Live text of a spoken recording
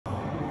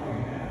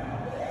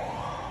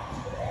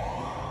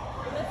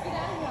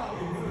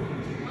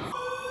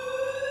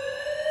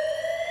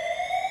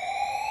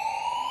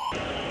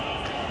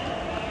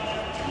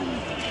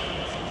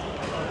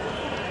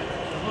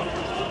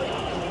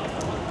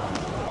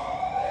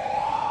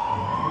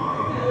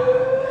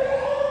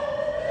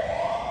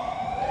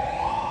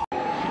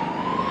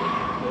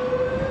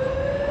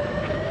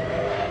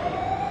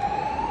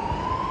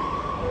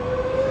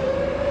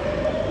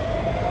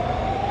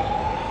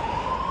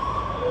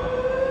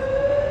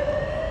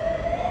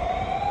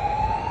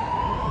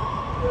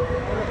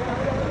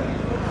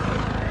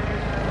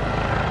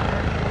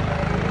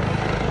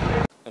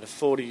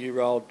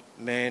40-year-old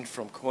man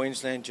from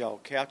Queensland,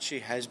 Joel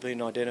Cauchi, has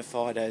been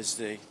identified as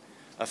the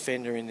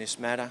offender in this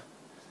matter.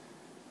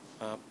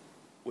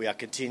 We are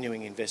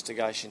continuing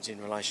investigations in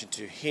relation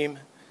to him.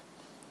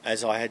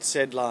 As I had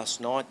said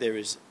last night, there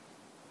is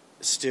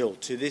still,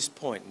 to this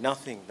point,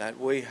 nothing that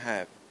we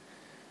have,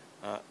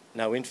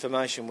 no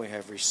information we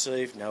have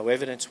received, no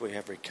evidence we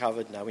have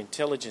recovered, no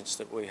intelligence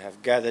that we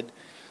have gathered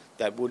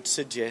that would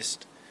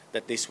suggest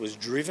that this was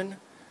driven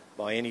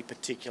by any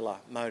particular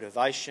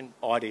motivation,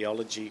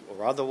 ideology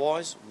or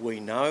otherwise. We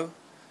know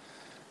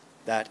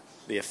that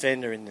the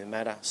offender in the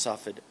matter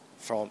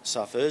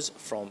suffers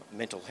from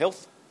mental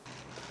health